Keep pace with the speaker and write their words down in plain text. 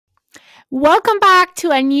Welcome back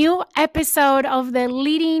to a new episode of the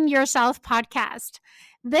Leading Yourself podcast.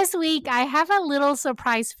 This week, I have a little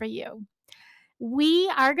surprise for you. We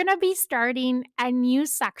are going to be starting a new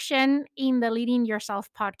section in the Leading Yourself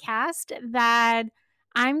podcast that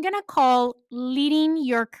I'm going to call Leading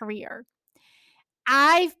Your Career.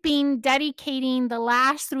 I've been dedicating the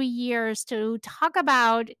last 3 years to talk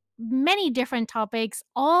about many different topics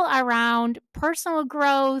all around personal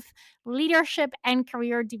growth, leadership, and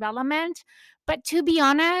career development. But to be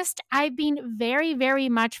honest, I've been very, very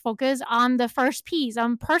much focused on the first piece,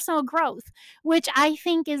 on personal growth, which I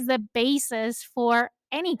think is the basis for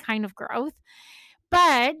any kind of growth.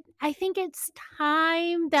 But I think it's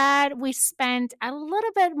time that we spend a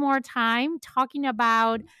little bit more time talking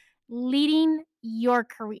about leading your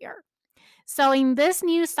career. So, in this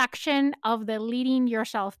new section of the Leading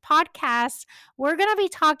Yourself podcast, we're going to be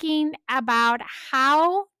talking about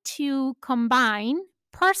how to combine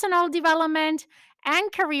personal development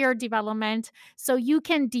and career development so you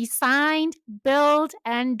can design, build,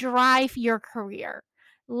 and drive your career.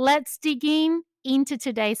 Let's dig into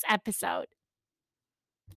today's episode.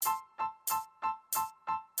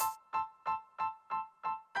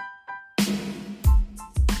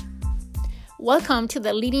 Welcome to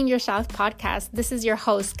the Leading Yourself podcast. This is your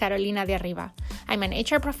host, Carolina de Arriba. I'm an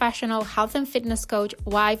HR professional, health and fitness coach,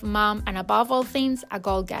 wife, mom, and above all things, a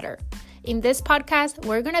goal-getter. In this podcast,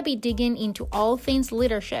 we're going to be digging into all things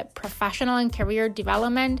leadership, professional and career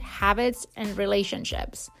development, habits, and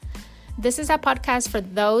relationships. This is a podcast for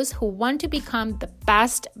those who want to become the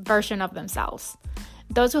best version of themselves.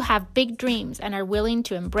 Those who have big dreams and are willing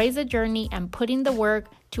to embrace the journey and put in the work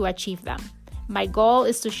to achieve them. My goal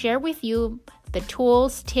is to share with you the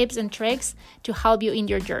tools, tips, and tricks to help you in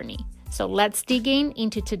your journey. So let's dig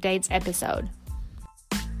into today's episode.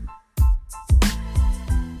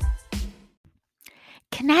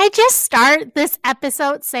 Can I just start this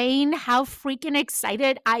episode saying how freaking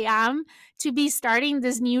excited I am to be starting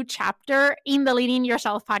this new chapter in the Leading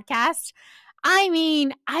Yourself podcast? I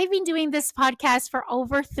mean, I've been doing this podcast for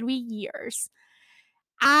over 3 years.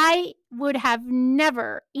 I would have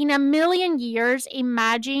never in a million years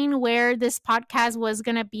imagined where this podcast was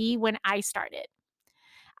going to be when I started.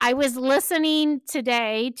 I was listening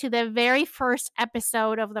today to the very first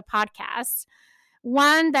episode of the podcast,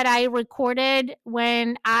 one that I recorded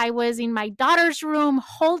when I was in my daughter's room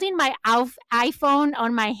holding my iPhone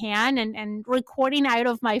on my hand and recording out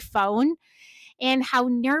of my phone, and how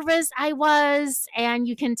nervous I was. And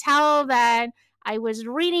you can tell that I was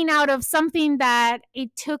reading out of something that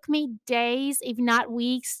it took me days, if not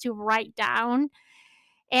weeks, to write down.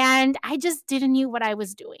 And I just didn't know what I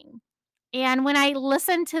was doing. And when I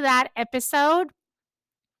listened to that episode,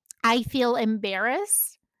 I feel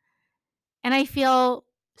embarrassed and I feel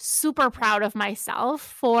super proud of myself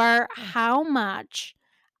for how much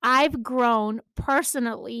I've grown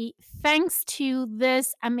personally thanks to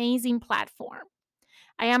this amazing platform.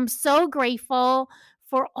 I am so grateful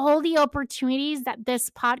for all the opportunities that this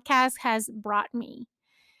podcast has brought me.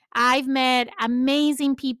 I've met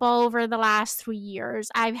amazing people over the last 3 years.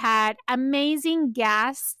 I've had amazing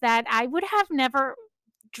guests that I would have never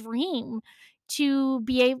dreamed to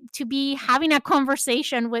be having a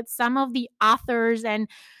conversation with some of the authors and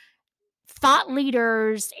thought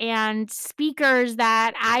leaders and speakers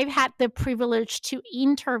that I've had the privilege to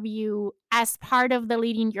interview as part of the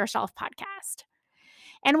Leading Yourself podcast.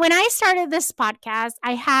 And when I started this podcast,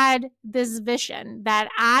 I had this vision that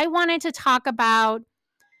I wanted to talk about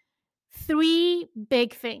 3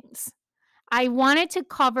 big things. I wanted to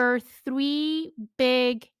cover 3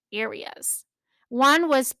 big areas. One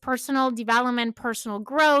was personal development, personal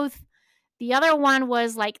growth. The other one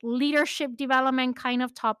was like leadership development kind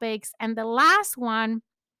of topics. And the last one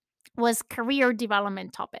was career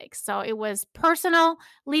development topics. So it was personal,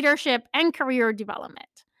 leadership, and career development.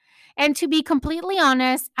 And to be completely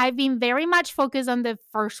honest, I've been very much focused on the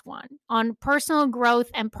first one, on personal growth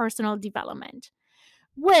and personal development,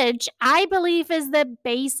 which I believe is the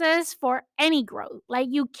basis for any growth. Like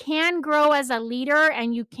you can grow as a leader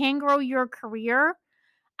and you can grow your career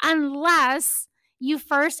unless you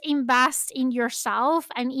first invest in yourself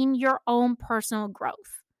and in your own personal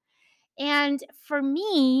growth. And for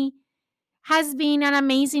me, has been an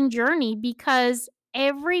amazing journey because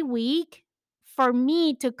every week for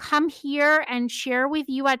me to come here and share with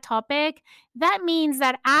you a topic, that means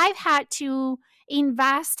that I've had to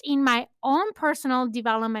invest in my own personal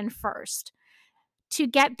development first to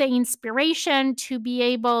get the inspiration to be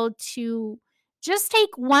able to just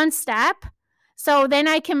take one step so then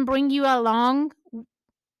I can bring you along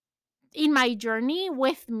in my journey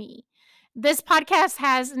with me. This podcast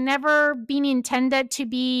has never been intended to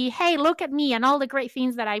be, hey, look at me and all the great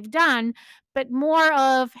things that I've done, but more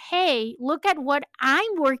of, hey, look at what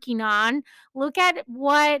I'm working on. Look at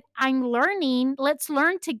what I'm learning. Let's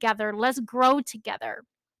learn together. Let's grow together.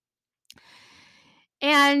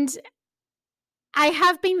 And I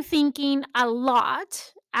have been thinking a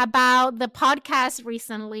lot about the podcast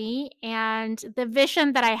recently and the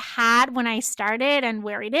vision that I had when I started and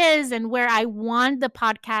where it is and where I want the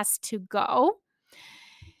podcast to go.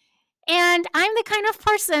 And I'm the kind of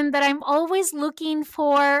person that I'm always looking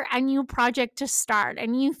for a new project to start, a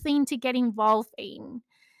new thing to get involved in.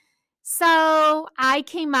 So I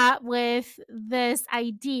came up with this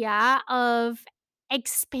idea of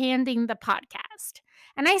expanding the podcast.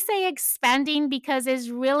 And I say expanding because it's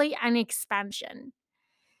really an expansion.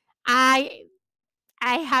 I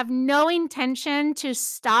I have no intention to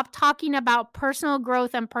stop talking about personal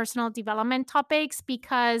growth and personal development topics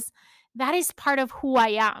because that is part of who I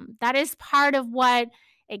am. That is part of what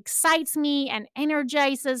excites me and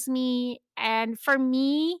energizes me. And for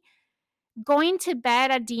me, going to bed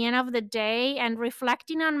at the end of the day and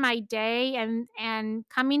reflecting on my day and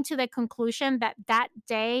coming to the conclusion that that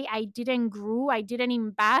day I didn't grow, I didn't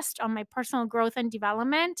invest on my personal growth and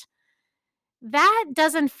development, that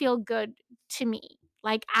doesn't feel good to me.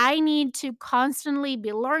 Like, I need to constantly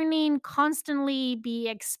be learning, constantly be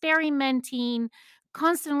experimenting,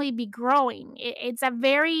 constantly be growing. It's a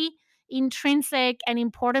very intrinsic and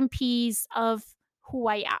important piece of who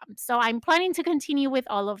I am. So I'm planning to continue with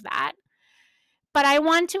all of that. But I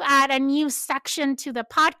want to add a new section to the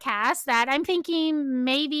podcast that I'm thinking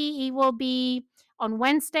maybe it will be on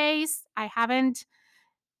Wednesdays. I haven't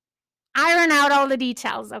ironed out all the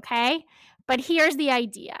details, okay? But here's the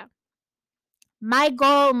idea. My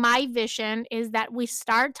goal, my vision is that we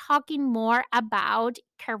start talking more about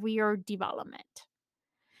career development,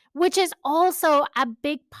 which is also a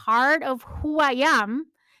big part of who I am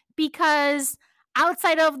because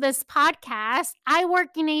outside of this podcast, I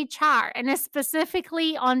work in HR and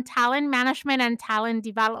specifically on talent management and talent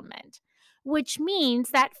development, which means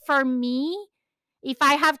that for me, if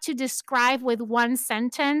I have to describe with one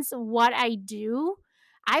sentence what I do,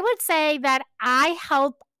 I would say that I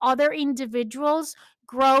help other individuals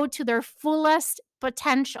grow to their fullest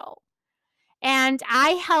potential. And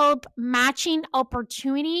I help matching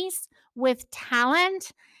opportunities with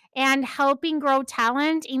talent and helping grow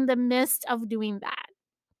talent in the midst of doing that.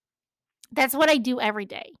 That's what I do every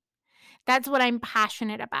day. That's what I'm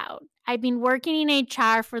passionate about. I've been working in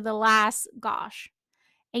HR for the last,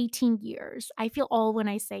 18 years. I feel old when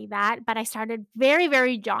I say that, but I started very,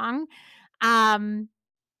 very young. Um,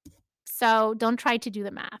 so don't try to do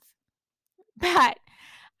the math. But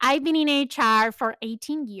I've been in HR for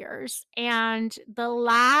 18 years, and the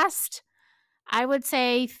last, I would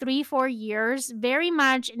say, 3, 4 years, very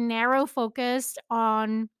much narrow focused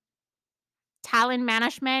on talent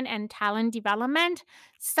management and talent development,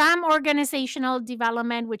 some organizational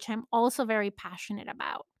development, which I'm also very passionate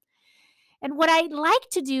about. And what I'd like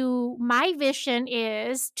to do, my vision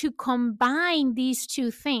is to combine these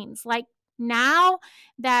two things. Like, now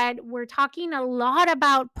that we're talking a lot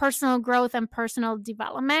about personal growth and personal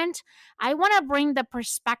development, I want to bring the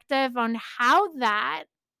perspective on how that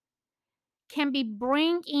can be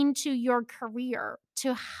bring into your career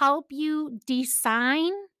to help you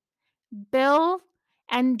design, build,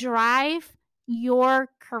 and drive your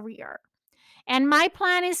career. And my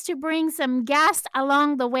plan is to bring some guests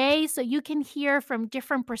along the way so you can hear from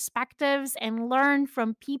different perspectives and learn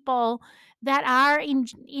from people that are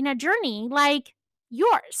in a journey like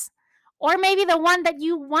yours, or maybe the one that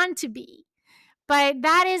you want to be. But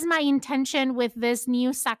that is my intention with this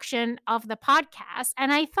new section of the podcast.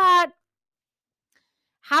 And I thought,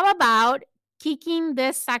 how about kicking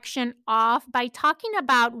this section off by talking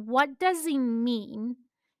about what does it mean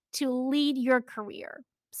to lead your career?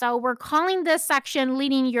 So we're calling this section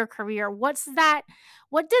leading your career. What's that?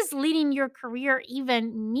 What does leading your career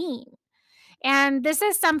even mean? And this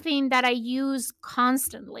is something that I use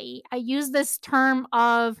constantly. I use this term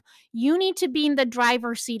of you need to be in the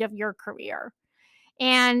driver's seat of your career.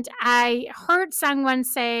 And I heard someone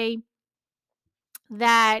say,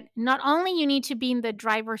 that not only you need to be in the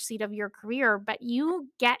driver's seat of your career, but you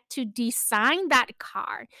get to design that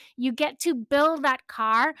car. You get to build that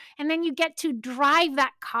car, and then you get to drive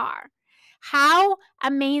that car. How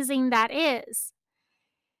amazing that is.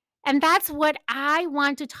 And that's what I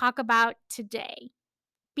want to talk about today.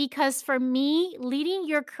 Because for me, leading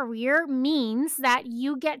your career means that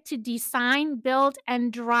you get to design, build,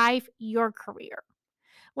 and drive your career.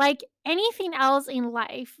 Like anything else in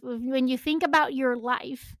life, when you think about your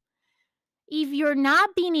life, if you're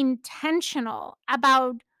not being intentional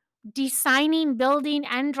about designing, building,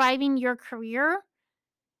 and driving your career,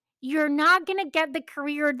 you're not going to get the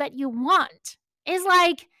career that you want. It's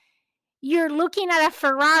like you're looking at a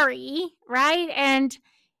Ferrari, right? And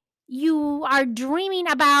you are dreaming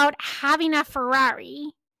about having a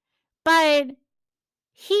Ferrari, but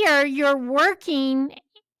here you're working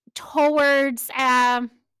towards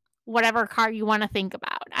whatever car you want to think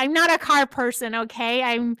about. I'm not a car person, okay?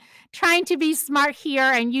 I'm trying to be smart here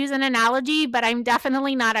and use an analogy, but I'm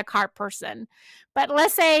definitely not a car person. But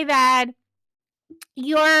let's say that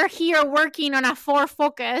you're here working on a Ford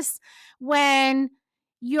Focus when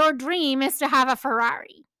your dream is to have a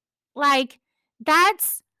Ferrari. Like,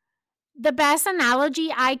 that's the best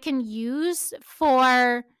analogy I can use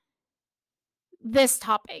for this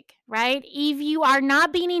topic, right? If you are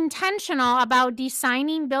not being intentional about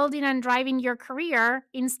designing, building, and driving your career,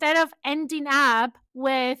 instead of ending up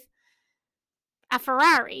with a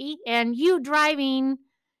Ferrari and you driving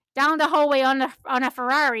down the hallway on a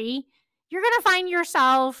Ferrari, you're going to find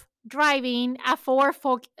yourself driving a Ford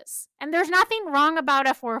Focus. And there's nothing wrong about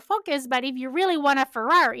a Ford Focus, but if you really want a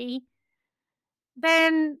Ferrari,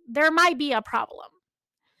 then there might be a problem.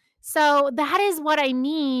 So that is what I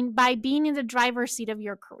mean by being in the driver's seat of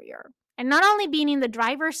your career. And not only being in the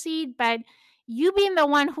driver's seat, but you being the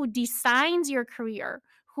one who designs your career,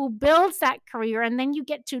 who builds that career, and then you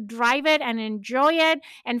get to drive it and enjoy it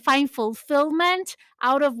and find fulfillment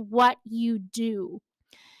out of what you do.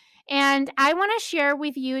 And I want to share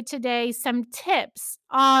with you today some tips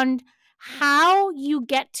on how you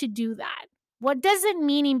get to do that. What does it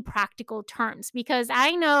mean in practical terms? Because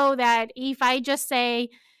I know that if I just say,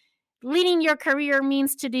 leading your career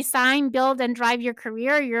means to design, build, and drive your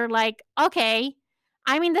career, you're like, okay,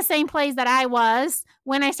 I'm in the same place that I was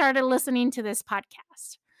when I started listening to this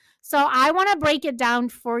podcast. So I want to break it down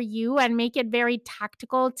for you and make it very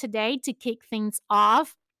tactical today to kick things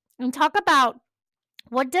off and talk about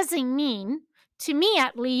what does it mean, to me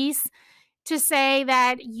at least, to say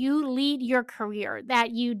that you lead your career, that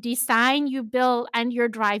you design, you build, and you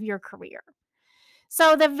drive your career.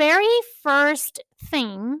 So the very first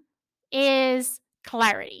thing is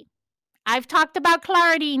clarity. I've talked about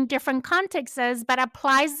clarity in different contexts, but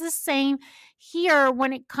applies the same here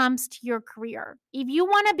when it comes to your career. If you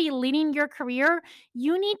want to be leading your career,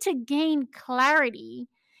 you need to gain clarity.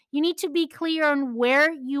 You need to be clear on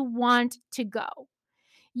where you want to go.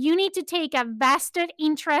 You need to take a vested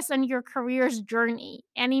interest in your career's journey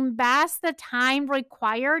and invest the time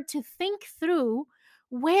required to think through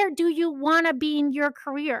where do you want to be in your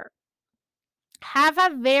career. Have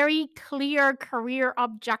a very clear career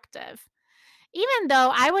objective. Even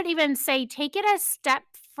though I would even say take it a step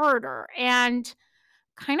further and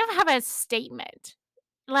kind of have a statement.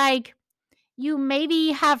 Like, you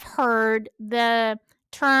maybe have heard the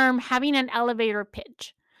term having an elevator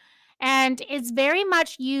pitch. And it's very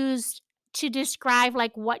much used to describe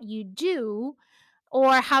like what you do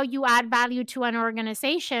or how you add value to an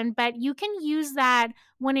organization, but you can use that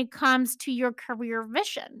when it comes to your career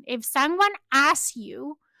vision. If someone asks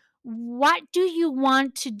you, what do you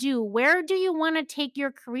want to do? Where do you want to take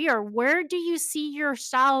your career? Where do you see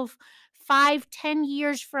yourself 5-10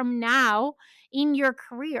 years from now in your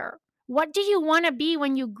career? What do you want to be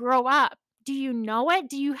when you grow up? Do you know it?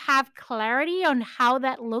 Do you have clarity on how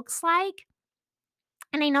that looks like?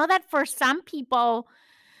 And I know that for some people,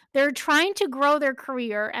 they're trying to grow their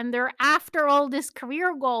career and they're after all these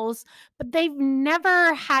career goals, but they've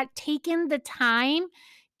never had taken the time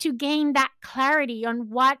to gain that clarity on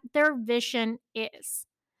what their vision is.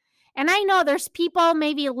 And I know there's people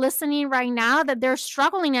maybe listening right now that they're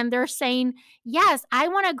struggling and they're saying, yes, I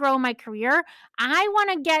want to grow my career. I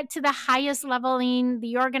want to get to the highest level in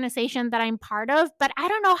the organization that I'm part of, but I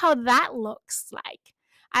don't know how that looks like.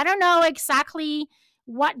 I don't know exactly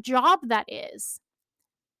what job that is.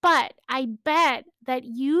 But I bet that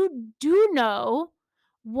you do know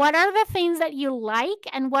what are the things that you like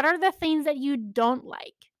and what are the things that you don't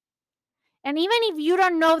like. And even if you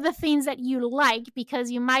don't know the things that you like, because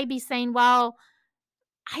you might be saying, well,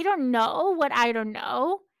 I don't know what I don't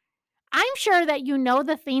know, I'm sure that you know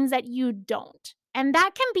the things that you don't. And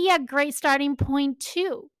that can be a great starting point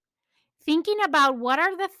too. Thinking about what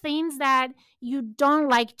are the things that you don't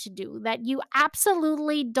like to do, that you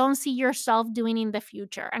absolutely don't see yourself doing in the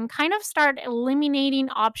future, and kind of start eliminating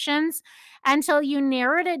options until you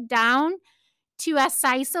narrowed it down to a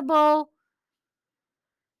sizable,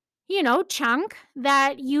 chunk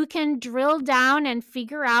that you can drill down and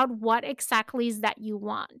figure out what exactly is that you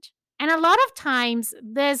want. And a lot of times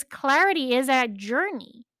this clarity is a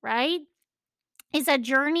journey, right? It's a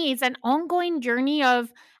journey, it's an ongoing journey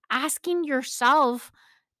of asking yourself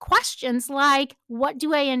questions like, what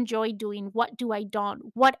do I enjoy doing? What do I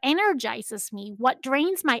don't? What energizes me? What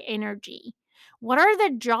drains my energy? What are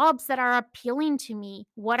the jobs that are appealing to me?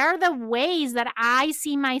 What are the ways that I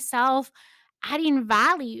see myself adding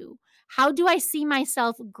value? How do I see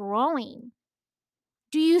myself growing?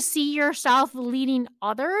 Do you see yourself leading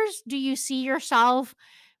others? Do you see yourself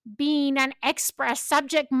being an expert,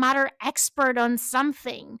 subject matter expert on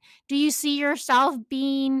something? Do you see yourself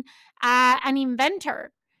being an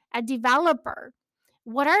inventor, a developer?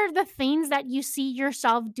 What are the things that you see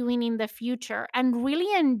yourself doing in the future and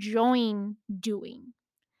really enjoying doing?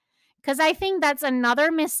 Because I think that's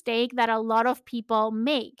another mistake that a lot of people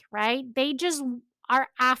make, right? They just are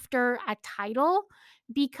after a title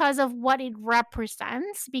because of what it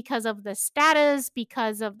represents, because of the status,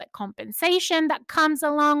 because of the compensation that comes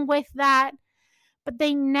along with that. But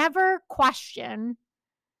they never question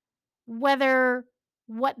whether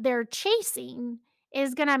what they're chasing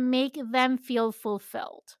is going to make them feel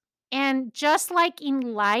fulfilled. And just like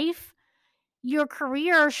in life, your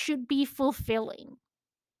career should be fulfilling.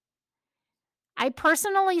 I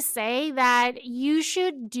personally say that you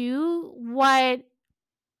should do what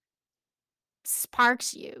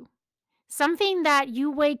sparks you, something that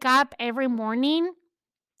you wake up every morning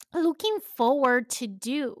looking forward to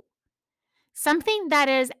do, something that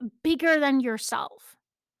is bigger than yourself.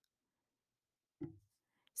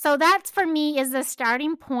 So that's for me is the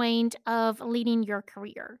starting point of leading your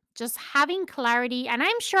career. Just having clarity. And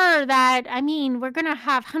I'm sure that, we're going to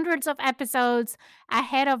have hundreds of episodes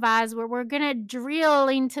ahead of us where we're going to drill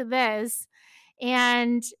into this.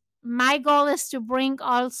 And my goal is to bring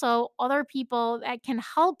also other people that can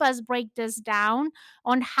help us break this down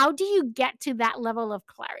on how do you get to that level of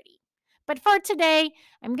clarity. But for today,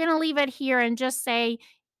 I'm going to leave it here and just say,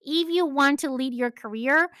 if you want to lead your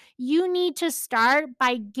career, you need to start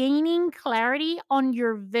by gaining clarity on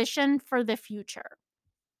your vision for the future.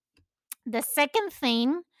 The second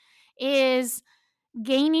thing is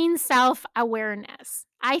gaining self awareness.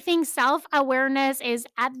 I think self awareness is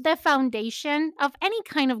at the foundation of any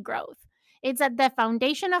kind of growth. It's at the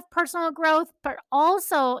foundation of personal growth, but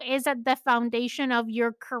also is at the foundation of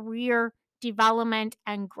your career development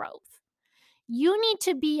and growth. You need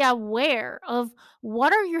to be aware of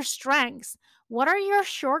what are your strengths, what are your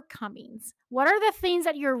shortcomings, what are the things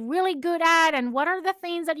that you're really good at, and what are the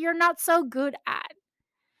things that you're not so good at.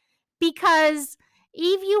 Because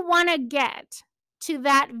if you want to get to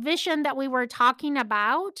that vision that we were talking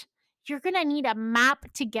about, you're going to need a map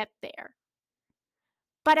to get there.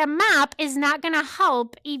 But a map is not going to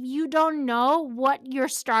help if you don't know what your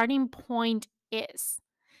starting point is.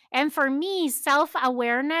 And for me, self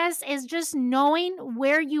awareness is just knowing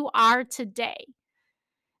where you are today.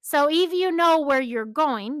 So if you know where you're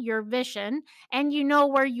going, your vision, and you know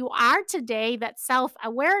where you are today, that self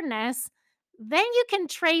awareness, then you can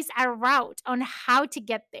trace a route on how to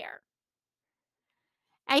get there.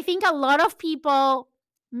 I think a lot of people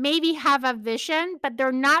maybe have a vision, but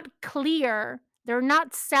they're not clear. They're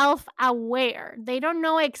not self aware. They don't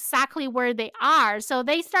know exactly where they are. So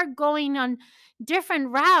they start going on different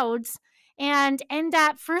routes and end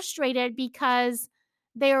up frustrated because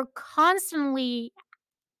they're constantly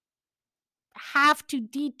have to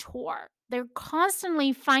detour. They're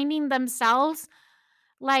constantly finding themselves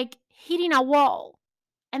like hitting a wall.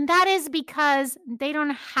 And that is because they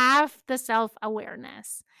don't have the self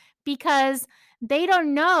awareness, because they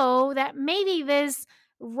don't know that maybe this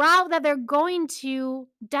route that they're going to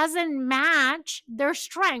doesn't match their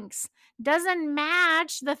strengths, doesn't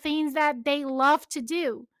match the things that they love to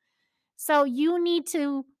do. So you need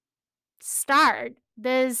to start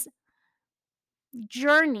this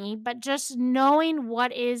journey, but just knowing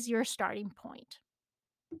what is your starting point.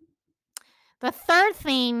 The third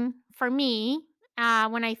thing for me,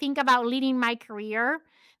 when I think about leading my career,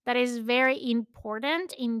 that is very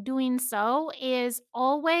important in doing so is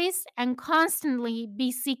always and constantly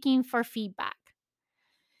be seeking for feedback.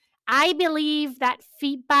 I believe that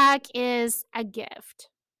feedback is a gift.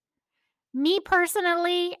 Me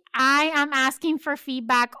personally, I am asking for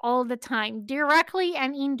feedback all the time, directly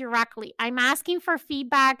and indirectly. I'm asking for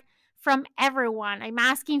feedback from everyone. I'm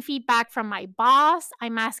asking feedback from my boss.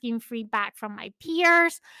 I'm asking feedback from my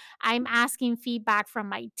peers. I'm asking feedback from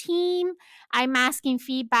my team. I'm asking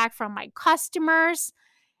feedback from my customers.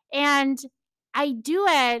 And I do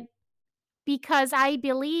it because I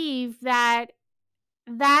believe that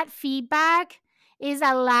that feedback is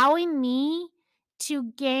allowing me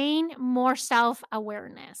to gain more self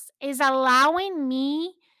awareness, is allowing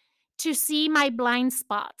me to see my blind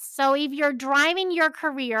spots. So if you're driving your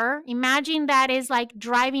career, imagine that is like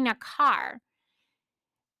driving a car.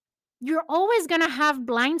 you're always going to have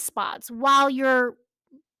blind spots while you're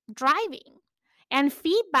driving. And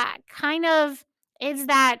feedback kind of is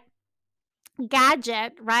that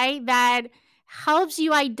gadget, right? That helps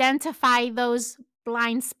you identify those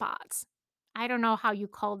blind spots. I don't know how you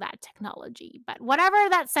call that technology, but whatever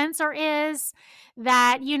that sensor is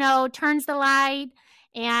that, turns the light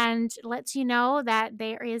and lets you know that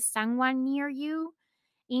there is someone near you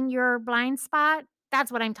in your blind spot,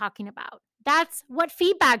 that's what I'm talking about. That's what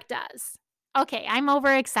feedback does. Okay, I'm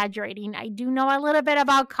over exaggerating. I do know a little bit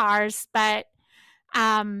about cars, but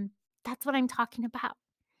um, that's what I'm talking about.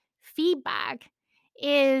 Feedback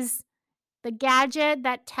is the gadget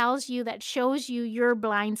that tells you, that shows you your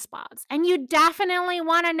blind spots. And you definitely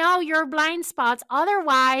want to know your blind spots.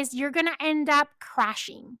 Otherwise, you're going to end up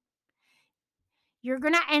crashing. You're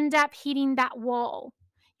going to end up hitting that wall.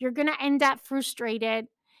 You're going to end up frustrated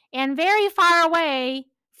and very far away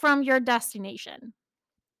from your destination.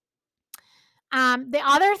 The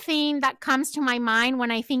other thing that comes to my mind when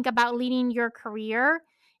I think about leading your career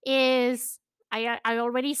is, I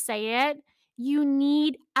already say it, you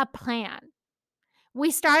need a plan.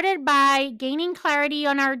 We started by gaining clarity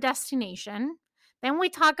on our destination. Then we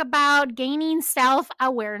talk about gaining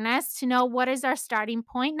self-awareness to know what is our starting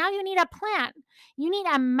point. Now you need a plan. You need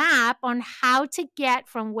a map on how to get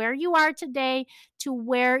from where you are today to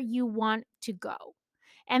where you want to go.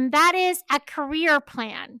 And that is a career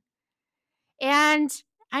plan. And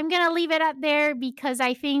I'm going to leave it up there because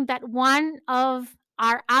I think that one of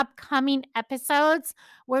our upcoming episodes,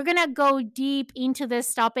 we're going to go deep into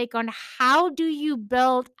this topic on how do you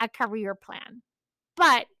build a career plan.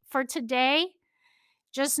 But for today,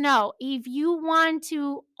 just know, if you want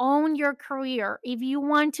to own your career, if you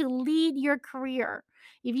want to lead your career,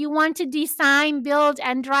 if you want to design, build,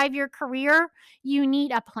 and drive your career, you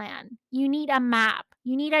need a plan. You need a map.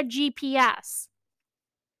 You need a GPS.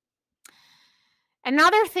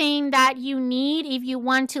 Another thing that you need if you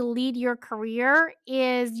want to lead your career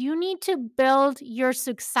is you need to build your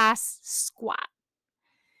success squad.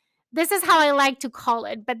 This is how I like to call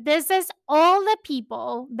it, but this is all the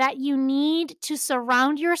people that you need to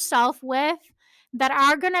surround yourself with that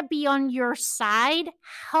are going to be on your side,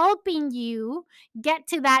 helping you get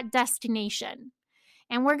to that destination.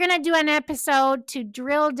 And we're going to do an episode to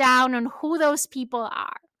drill down on who those people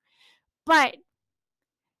are. But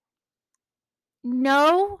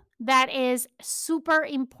know that is super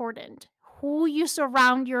important. Who you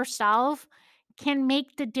surround yourself can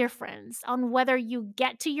make the difference on whether you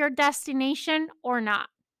get to your destination or not.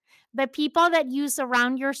 The people that you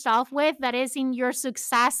surround yourself with, that is in your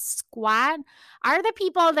success squad, are the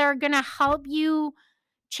people that are going to help you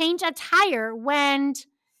change a tire when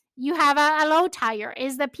you have a low tire,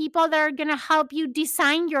 is the people that are going to help you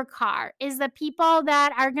design your car, is the people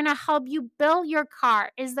that are going to help you build your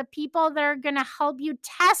car, is the people that are going to help you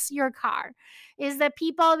test your car, is the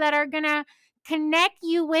people that are going to connect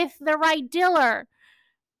you with the right dealer.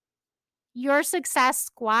 Your success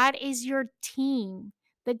squad is your team,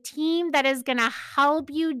 the team that is going to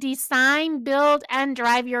help you design, build, and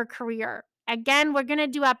drive your career. Again, we're going to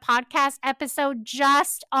do a podcast episode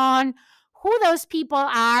just on who those people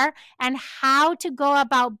are and how to go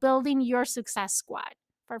about building your success squad.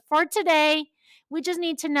 For today, we just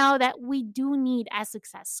need to know that we do need a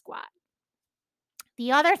success squad.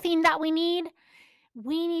 The other thing that we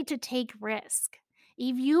need to take risk.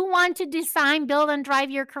 If you want to design, build, and drive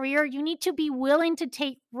your career, you need to be willing to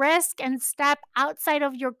take risk and step outside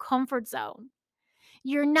of your comfort zone.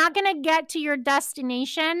 You're not going to get to your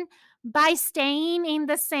destination by staying in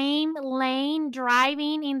the same lane,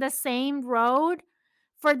 driving in the same road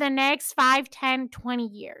for the next 5, 10, 20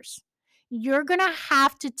 years. You're going to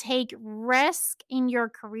have to take risk in your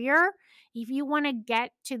career if you want to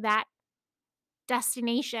get to that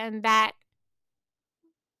destination that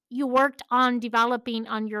you worked on developing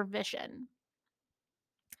on your vision.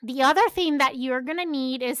 The other thing that you're going to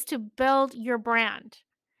need is to build your brand.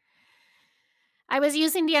 I was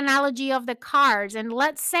using the analogy of the cars, and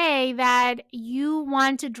let's say that you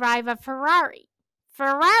want to drive a Ferrari.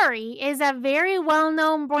 Ferrari is a very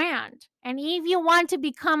well-known brand. And if you want to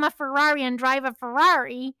become a Ferrari and drive a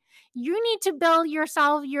Ferrari, you need to build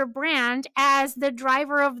yourself your brand as the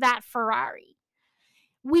driver of that Ferrari.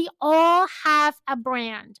 We all have a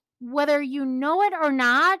brand. Whether you know it or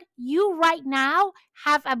not, you right now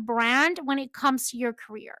have a brand when it comes to your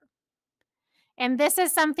career. And this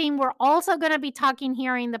is something we're also going to be talking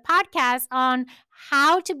here in the podcast on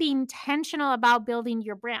how to be intentional about building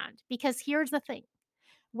your brand. Because here's the thing,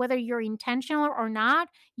 whether you're intentional or not,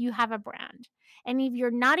 you have a brand. And if you're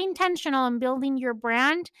not intentional in building your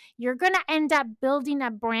brand, you're going to end up building a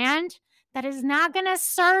brand that is not going to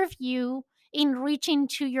serve you in reaching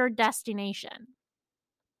to your destination.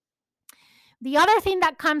 The other thing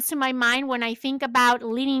that comes to my mind when I think about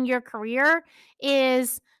leading your career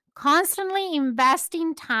is constantly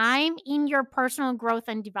investing time in your personal growth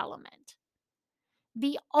and development.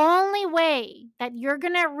 The only way that you're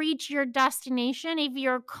going to reach your destination if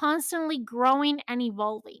you're constantly growing and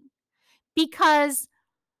evolving. Because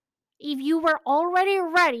if you were already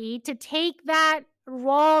ready to take that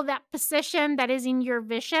role, that position that is in your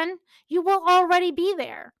vision, you will already be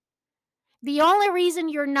there. The only reason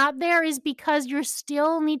you're not there is because you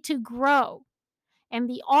still need to grow. And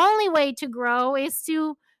the only way to grow is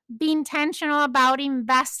to be intentional about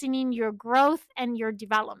investing in your growth and your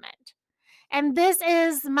development. And this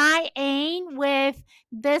is my aim with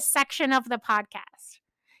this section of the podcast.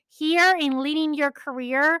 Here in Leading Your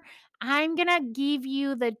Career, I'm going to give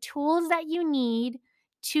you the tools that you need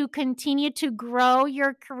to continue to grow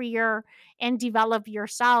your career and develop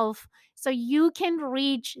yourself so you can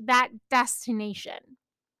reach that destination.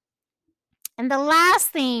 And the last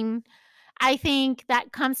thing I think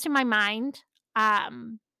that comes to my mind,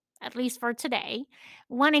 at least for today,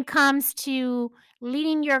 when it comes to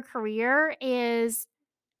leading your career is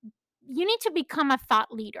you need to become a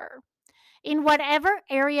thought leader. In whatever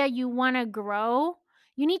area you want to grow,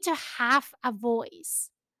 you need to have a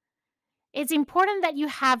voice. It's important that you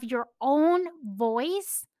have your own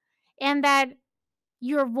voice and that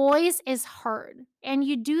your voice is heard. And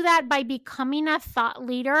you do that by becoming a thought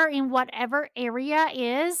leader in whatever area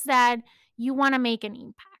is that you want to make an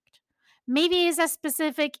impact. Maybe it's a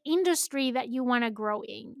specific industry that you want to grow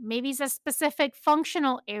in. Maybe it's a specific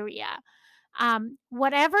functional area.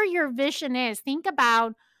 Whatever your vision is, think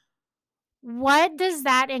about what does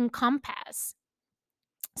that encompass?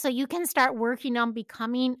 So you can start working on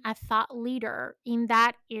becoming a thought leader in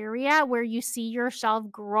that area where you see yourself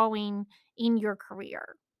growing in your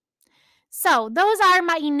career. So those are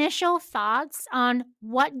my initial thoughts on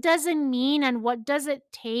what does it mean and what does it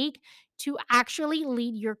take to actually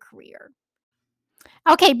lead your career.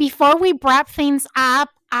 Okay, before we wrap things up,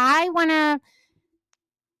 I want to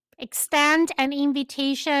extend an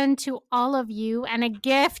invitation to all of you and a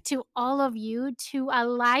gift to all of you to a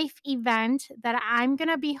live event that I'm going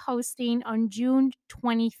to be hosting on June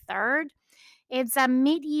 23rd. It's a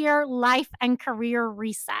mid-year life and career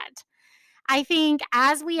reset. I think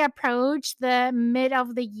as we approach the mid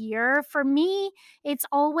of the year, for me, it's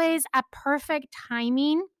always a perfect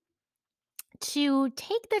timing to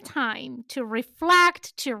take the time to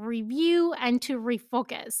reflect, to review, and to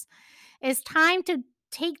refocus. It's time to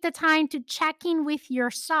take the time to check in with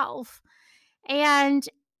yourself. And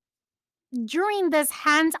during this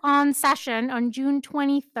hands-on session on June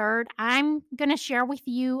 23rd, I'm going to share with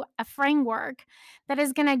you a framework that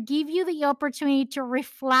is going to give you the opportunity to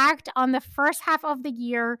reflect on the first half of the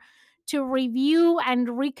year, to review and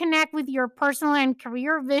reconnect with your personal and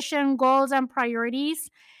career vision, goals, and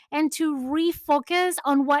priorities, and to refocus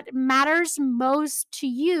on what matters most to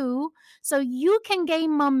you so you can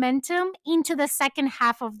gain momentum into the second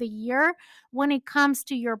half of the year when it comes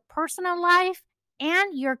to your personal life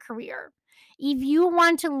and your career. If you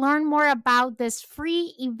want to learn more about this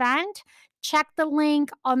free event, check the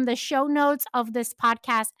link on the show notes of this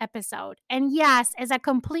podcast episode. And yes, it's a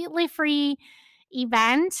completely free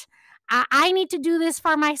event. I need to do this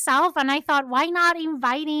for myself, and I thought, why not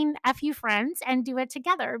inviting a few friends and do it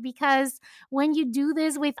together? Because when you do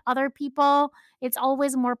this with other people, it's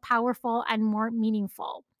always more powerful and more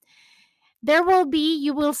meaningful.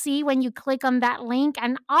 You will see when you click on that link,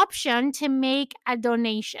 an option to make a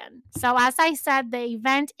donation. So, as I said, the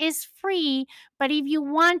event is free, but if you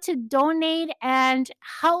want to donate and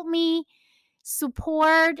help me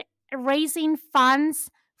support raising funds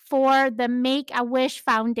for the Make a Wish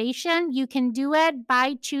Foundation, you can do it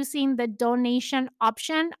by choosing the donation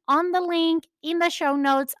option on the link in the show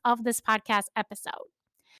notes of this podcast episode.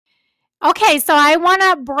 Okay, so I want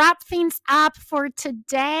to wrap things up for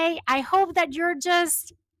today. I hope that you're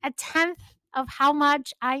just a tenth of how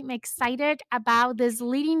much I'm excited about this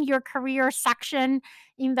leading your career section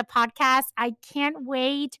in the podcast. I can't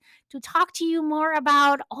wait to talk to you more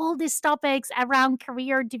about all these topics around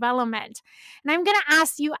career development. And I'm going to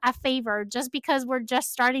ask you a favor just because we're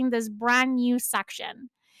just starting this brand new section.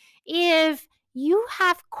 If you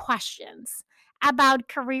have questions about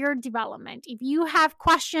career development, if you have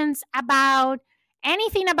questions about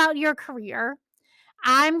anything about your career,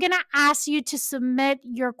 I'm going to ask you to submit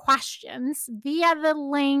your questions via the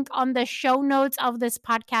link on the show notes of this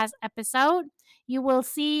podcast episode. You will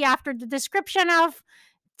see after the description of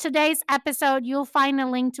today's episode, you'll find a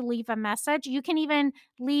link to leave a message. You can even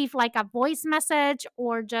leave like a voice message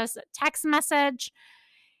or just a text message,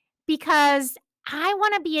 because I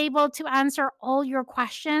want to be able to answer all your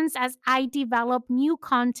questions as I develop new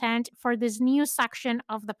content for this new section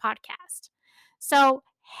of the podcast. So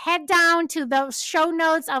head down to those show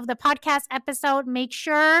notes of the podcast episode. Make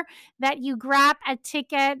sure that you grab a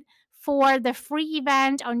ticket for the free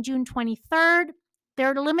event on June 23rd.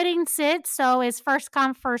 They're limiting seats, so it's first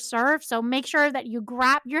come, first serve. So make sure that you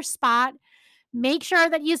grab your spot. Make sure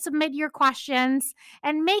that you submit your questions,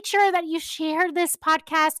 and make sure that you share this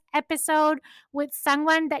podcast episode with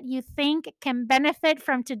someone that you think can benefit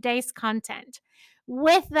from today's content.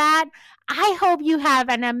 With that, I hope you have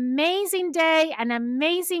an amazing day, an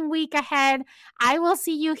amazing week ahead. I will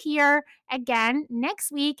see you here again next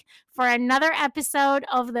week for another episode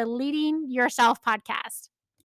of the Leading Yourself podcast.